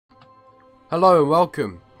Hello and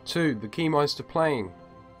welcome to the Keymeister playing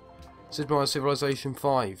Sid Meier Civilization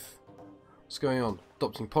 5. What's going on?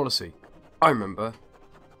 Adopting policy. I remember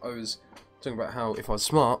I was talking about how if I was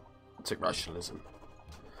smart, I'd take rationalism.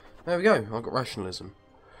 There we go, I've got rationalism.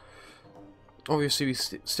 Obviously we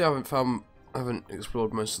still haven't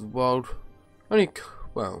explored most of the world. Only,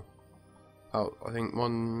 well, I think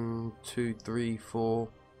 1, 2, 3, 4,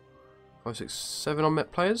 5, 6, 7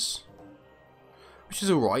 unmet players. Which is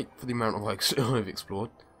alright for the amount of I've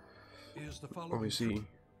explored. Obviously,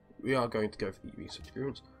 we are going to go for the research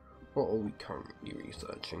agreements. What are we currently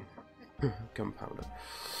researching? Gunpowder.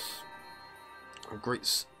 A great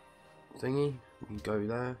thingy. We can go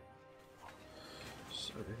there.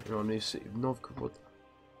 So, in our new city of Novgorod,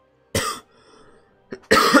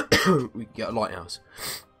 we can get a lighthouse.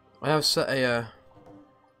 I have set a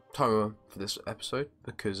timer for this episode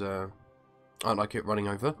because I don't like it running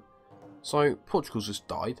over. So Portugal's just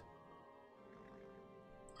died.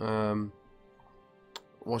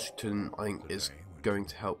 Washington, I think, is going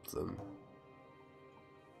to help them,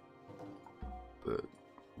 but it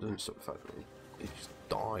doesn't stop the fact that it just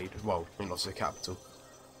died. Well, they lost their capital.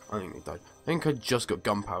 I think they died. I think I just got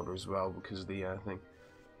gunpowder as well because of the thing.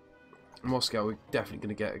 Moscow, we're definitely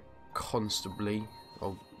going to get a constably.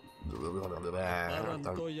 Oh, I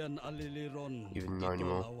don't even know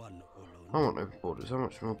anymore. I want no borders. How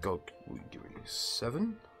much more gold are we giving?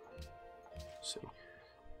 7? Let's see.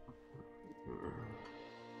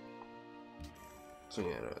 So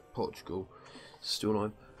yeah, Portugal still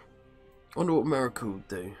alive. I wonder what America will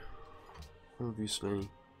do. Obviously,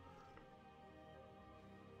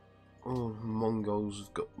 Mongols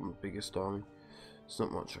have got the biggest army. It's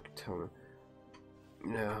not much I can tell them.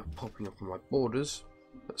 Yeah, popping up on my borders.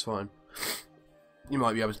 That's fine. You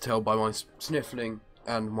might be able to tell by my sniffling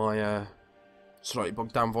and my slightly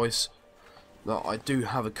bogged down voice that I do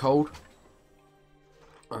have a cold.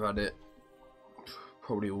 I've had it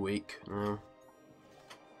probably a week now.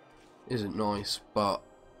 Isn't nice, but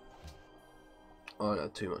I don't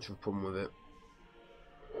have too much of a problem with it.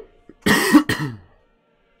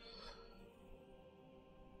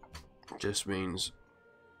 Just means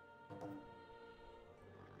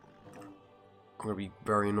I'm gonna be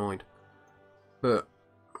very annoyed. But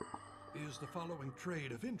is the following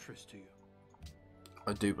trade of interest to you?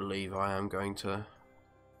 I do believe I am going to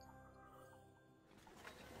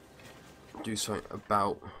do something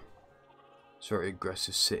about this very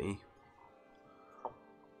aggressive city. I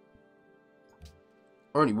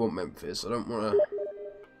only want Memphis. I don't want to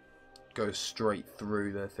go straight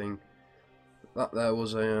through their thing. That there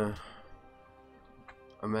was a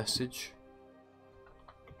message.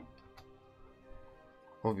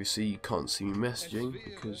 Obviously you can't see me messaging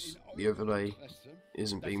because the overlay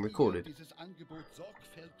isn't being recorded.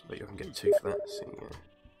 But you can get 2 for that, so yeah.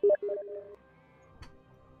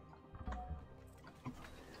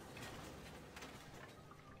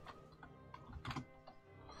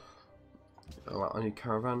 Alright, I need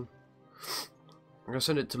caravan. I'm gonna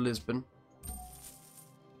send it to Lisbon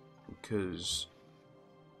because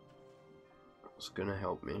it's gonna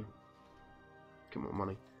help me get more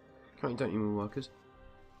money. Currently don't need more workers.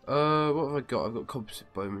 What have I got? I've got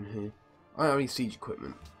composite bowman here. I don't have any siege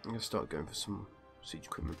equipment. I'm gonna start going for some siege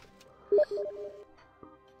equipment.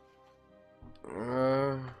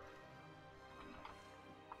 There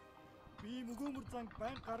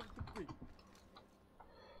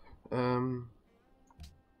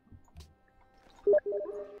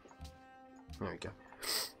we go.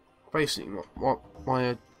 Basically, what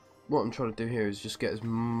I'm trying to do here is just get as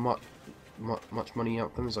much money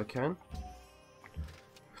out of them as I can.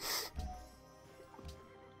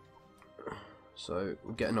 So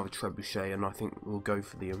we'll get another trebuchet, and I think we'll go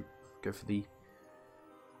for the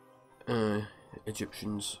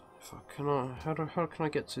Egyptians. How can I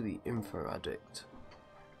get to the info addict?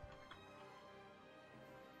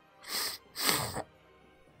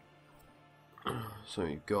 So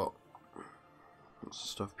you've got lots of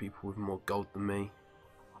stuff, people with more gold than me.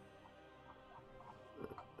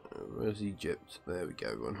 Where's Egypt? There we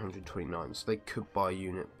go, 129. So they could buy a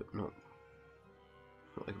unit, but not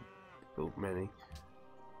like build many.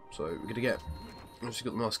 So we're gonna get. Obviously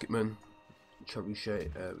got the musketmen,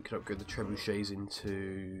 trebuchet. We could upgrade the trebuchets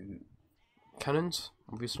into cannons.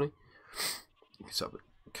 Obviously, you can set up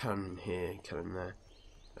a cannon here, cannon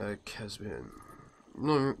there. Caspian.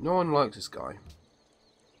 No one likes this guy.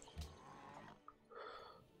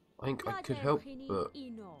 I think I could help, but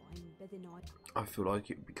I feel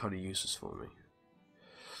like it would be kind of useless for me.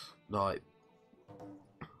 Like,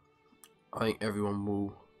 I think everyone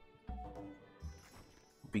will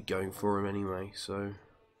be going for him anyway, so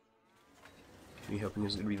me helping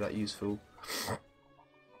isn't going to be that useful.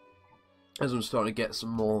 As I'm starting to get some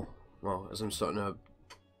more, well, as I'm starting to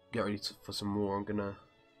get ready for some more, I'm going to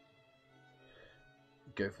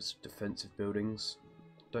go for some defensive buildings.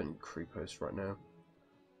 Don't need creep posts right now.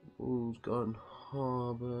 Walls, garden,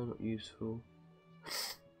 harbour, not useful.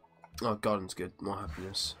 Oh, garden's good, more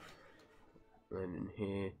happiness. And in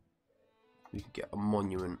here, we can get a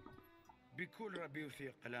monument. Give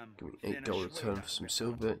me 8 gold return for some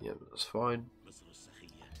silver. Yeah, that's fine.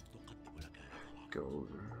 Gold.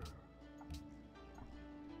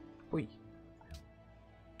 Oi.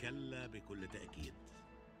 There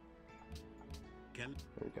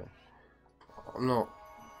we go. I'm not.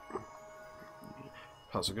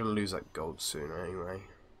 Plus, I'm gonna lose that gold soon anyway.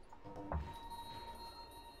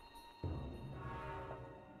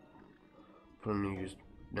 Probably use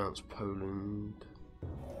now it's Poland.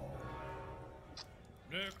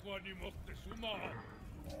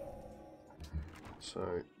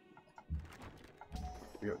 So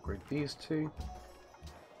we upgrade these two.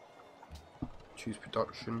 Choose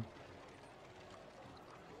production.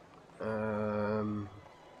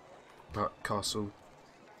 Castle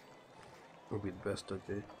will be the best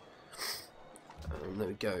idea. And there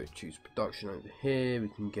we go. Choose production over here. We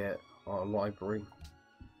can get our library.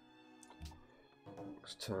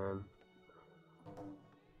 Next turn.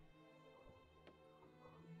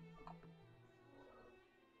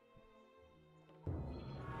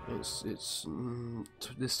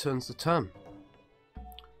 This turns the turn.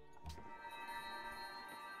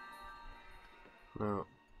 No.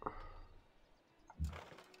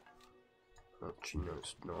 Actually, no,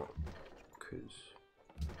 it's not, because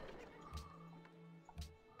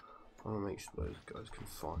I want to make sure those guys can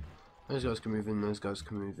fight. Those guys can move in. Those guys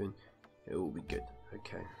can move in. It will be good.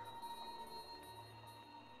 Okay.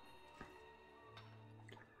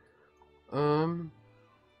 I'm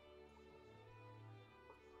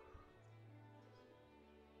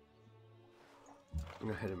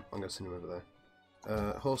gonna head him. I'm gonna send him over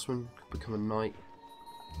there. Horseman could become a knight.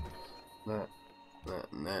 That,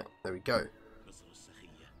 and that. There we go.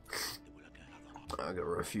 I gotta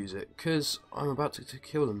refuse it because I'm about to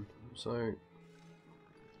kill them. So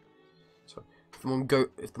if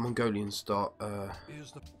the Mongolians start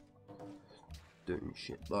doing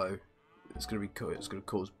shit low, it's gonna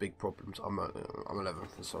cause big problems. I'm 11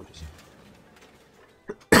 for the soldiers.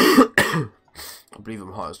 I believe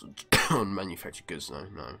I'm highest on manufactured goods though.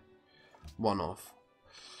 No, one off.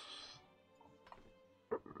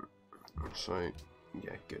 So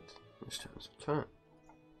yeah, good. This turns a turn.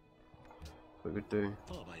 What we could do.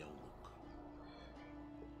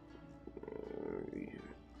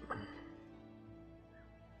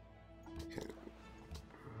 Okay.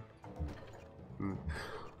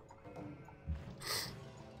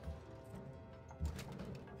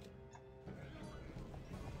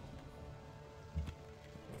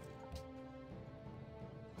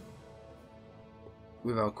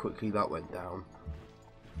 With how quickly that went down,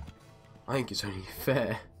 I think it's only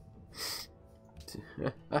fair.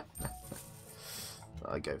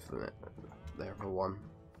 I go for the there for one.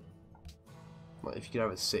 Like if you could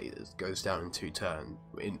have a city that goes down in 2 turns,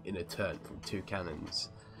 in a turn from 2 cannons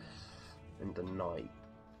and a knight,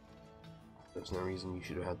 there's no reason you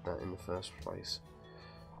should have had that in the first place.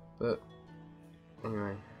 But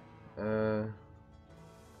anyway, I'm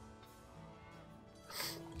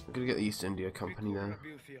gonna get the East India Company there.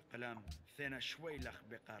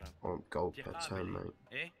 I want gold per turn, mate.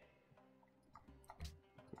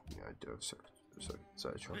 Yeah, I do have trifles.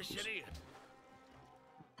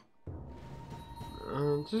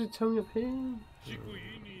 Does it tell me up here?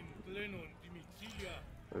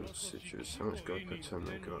 Oh, citrus. How much gold per turn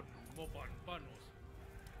I got?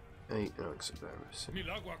 8. No, except that.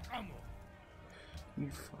 You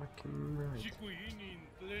fucking right.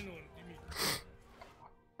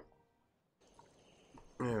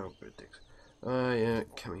 Yeah, I'll put dicks. Yeah,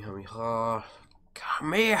 Kamehameha.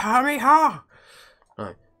 Kamehameha!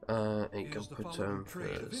 No, 8 gold per turn for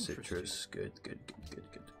citrus. Good.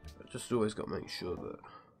 I just always got to make sure that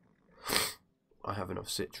I have enough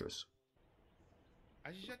citrus.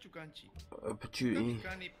 Opportunity.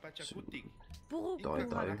 France.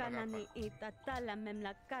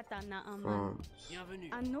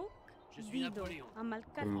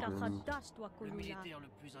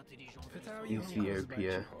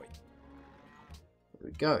 Ethiopia. There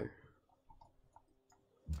we go.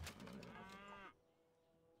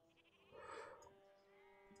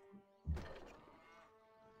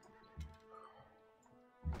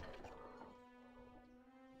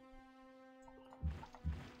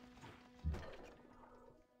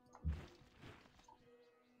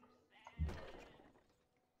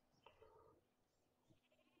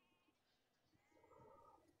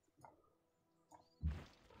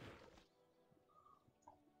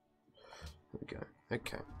 we go.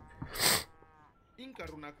 Okay.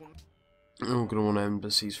 I'm gonna want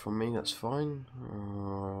embassies from me. That's fine.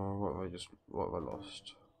 What have I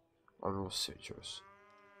lost? I lost citrus.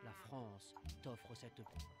 Why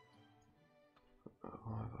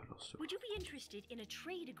have I lost it? Would you be interested in a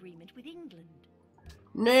trade agreement with England?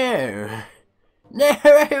 No.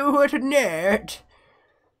 No, what a nerd.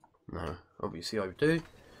 No, obviously I do.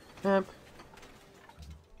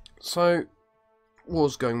 So,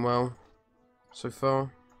 war's going well so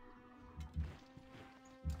far.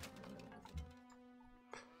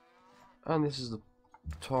 And this is the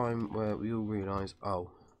time where we all realise,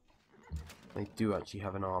 oh, they do actually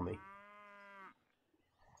have an army.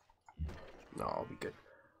 No, I'll be good.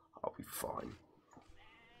 I'll be fine.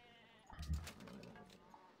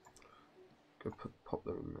 Go pop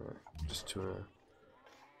them in there, just to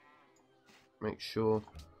make sure.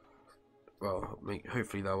 Well,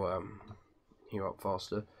 hopefully they'll heal up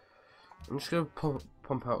faster. I'm just gonna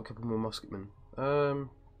pump out a couple more musketmen.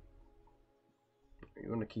 You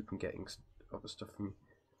want to keep them getting other stuff from me.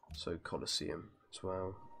 So Colosseum as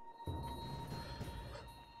well.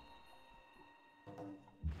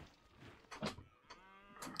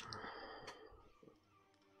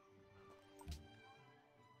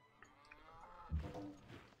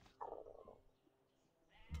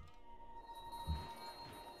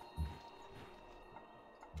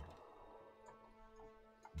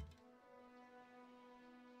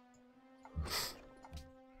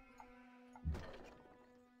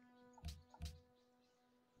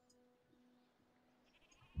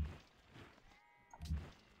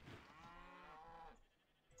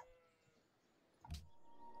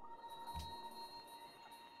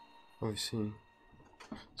 Obviously,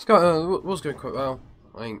 it's was going quite well.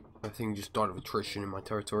 I think just died of attrition in my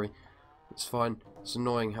territory. It's fine. It's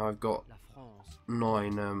annoying how I've got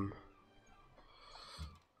 9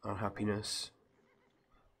 unhappiness,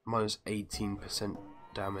 minus 18%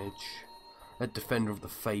 damage. A defender of the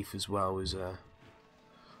faith as well is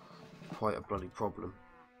quite a bloody problem.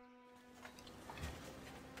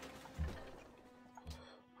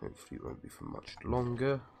 Hopefully it won't be for much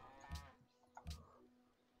longer,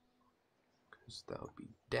 because that'll be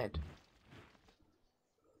dead.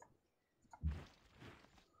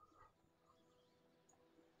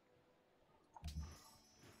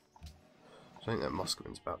 I think that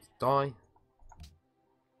musketman's about to die,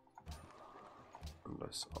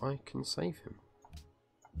 unless I can save him,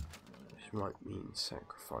 which might mean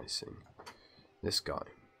sacrificing this guy,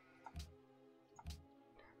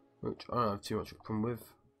 which I don't have too much of a problem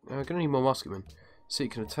with. I'm gonna need more musketmen. See,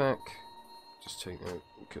 it can attack. Just take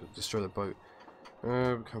destroy the boat.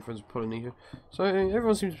 Become friends with Polynesia. So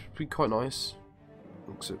everyone seems to be quite nice,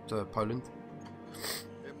 except Poland.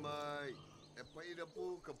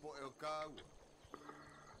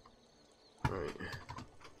 Right.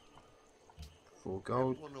 4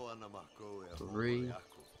 gold. 3,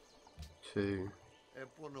 2.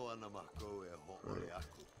 Right.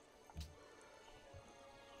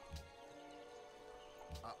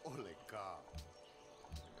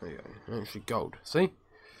 There you go. Actually, gold. See?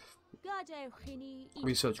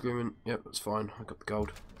 Research agreement. Yep, that's fine. I got the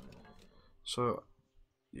gold. So,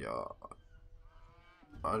 yeah,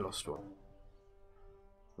 I lost one.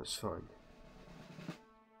 That's fine.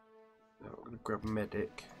 Now I'm gonna grab a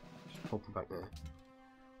medic. Just pop him back there.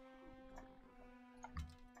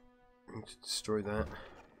 I need to destroy that.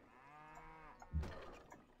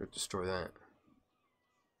 Go destroy that.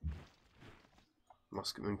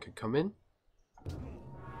 Musketmen can come in.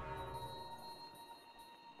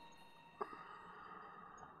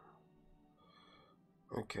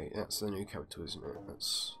 Okay, that's the new capital, isn't it?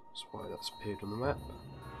 That's why that's appeared on the map.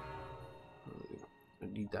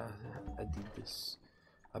 Adidas,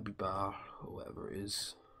 Abibar, or whatever it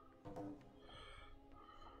is.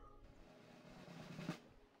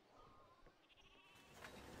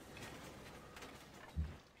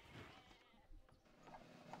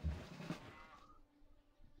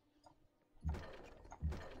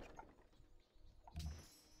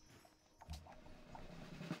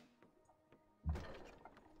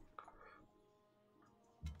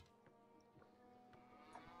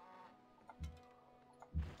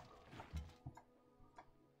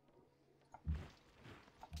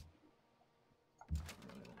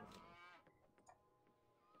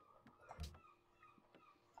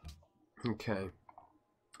 Okay,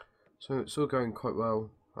 so it's all going quite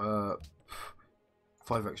well.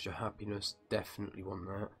 5 extra happiness, definitely want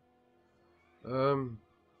that.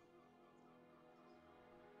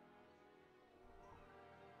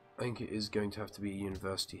 I think it is going to have to be a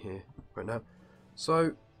university here right now.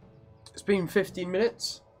 So it's been 15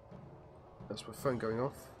 minutes. That's my phone going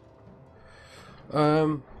off.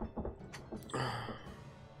 No,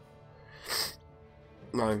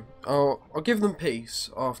 I'll give them peace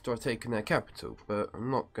after I've taken their capital, but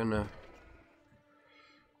I'm not gonna.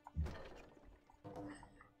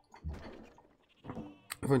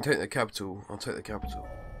 If I take their capital, I'll take the capital.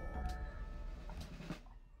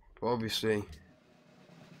 But obviously,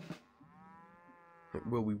 it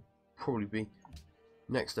will probably be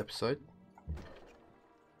next episode.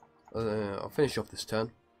 I'll finish off this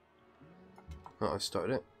turn. I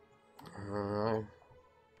started it.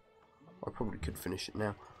 I probably could finish it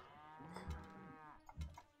now.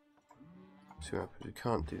 See what happens. We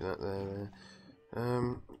can't do that there.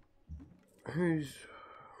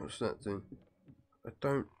 What's that doing? I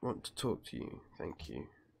don't want to talk to you. Thank you.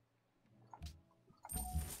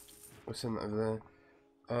 I'll send that over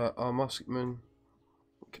there. Our musketman.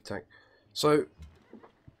 Attack. So, you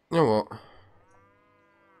know what?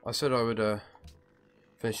 I said I would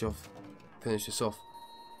finish this off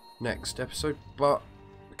next episode, but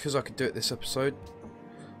because I could do it this episode,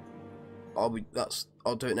 I'll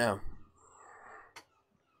do it now.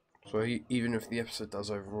 So even if the episode does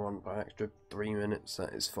overrun by an extra 3 minutes,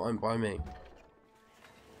 that is fine by me.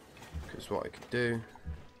 Because what I could do,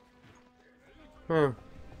 well,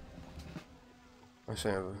 I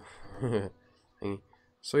say over.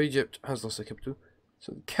 So Egypt has lost their capital.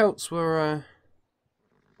 So the Celts were,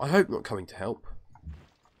 I hope, not coming to help.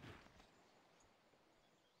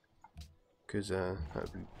 Because that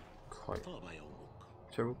would be quite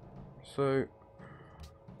terrible. So,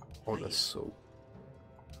 on assault.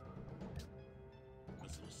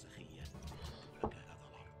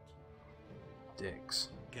 Dicks.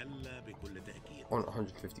 On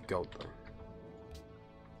 150 gold though.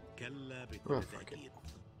 Oh, fuck it.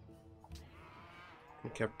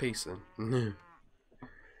 Okay, peace then.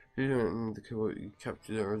 You don't need to kill what you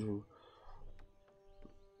captured the original.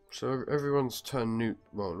 So everyone's turned neutral.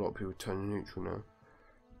 Well, a lot of people turn neutral now.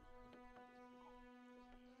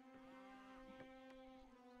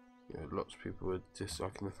 Yeah, lots of people were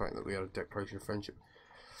disliking the fact that we had a declaration of friendship.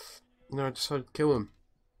 No, I decided to kill him.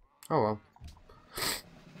 Oh well.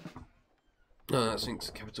 No, that sinks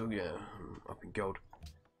the capital. Yeah, up in gold.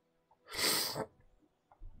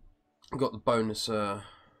 I got the bonus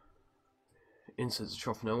incense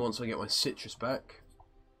trophy now. Once I get my citrus back,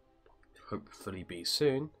 hopefully be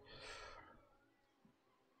soon.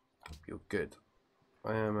 You're good.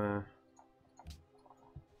 I am.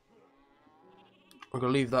 I'm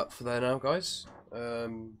gonna leave that for there now, guys.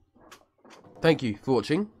 Thank you for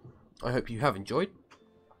watching. I hope you have enjoyed.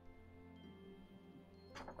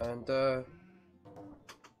 And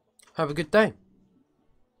have a good day.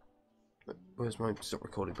 Where's my stop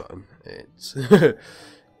recording button? It's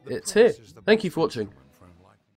it's here. Thank you for watching.